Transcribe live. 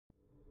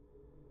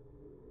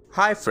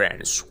Hi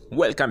friends,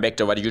 welcome back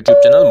to our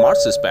YouTube channel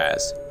Martian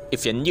Surface.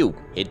 If you're new,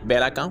 hit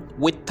bell icon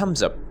with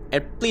thumbs up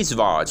and please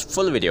watch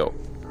full video.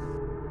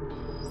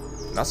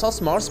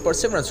 NASA's Mars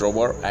Perseverance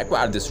Rover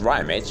acquired this raw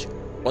image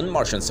on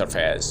Martian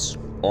Surface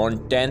on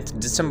 10th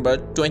December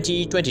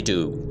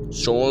 2022,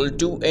 Sol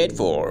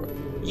 284,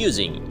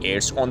 using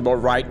its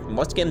onboard right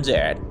Must-Cam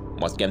Z.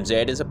 Must-Cam Z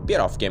is a pair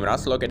of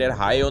cameras located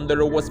high on the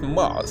rover's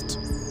mast.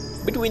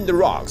 Between the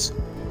rocks,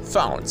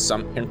 found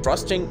some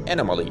interesting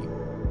anomaly.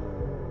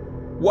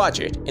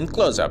 Watch it in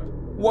close-up.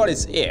 What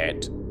is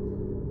it?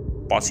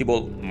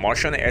 Possible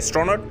Martian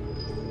astronaut?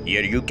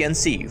 Here you can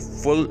see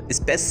full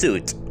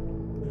spacesuit.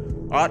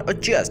 Or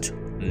just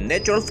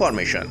natural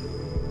formation?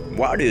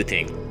 What do you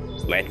think?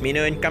 Let me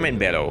know in comment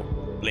below.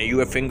 Play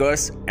your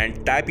fingers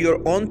and type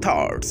your own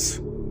thoughts.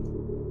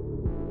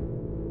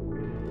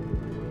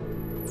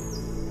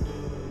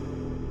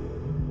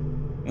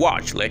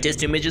 Watch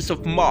latest images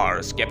of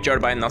Mars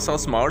captured by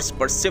NASA's Mars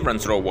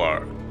Perseverance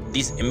Rover.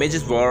 These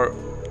images were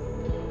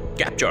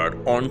captured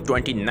on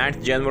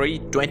 29th January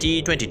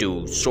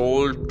 2022,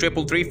 Sol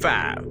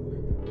 3335.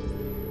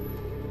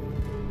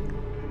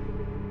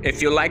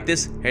 If you like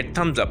this, hit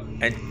thumbs up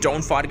and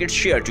don't forget to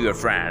share to your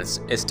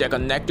friends. Stay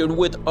connected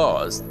with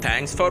us.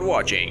 Thanks for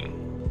watching.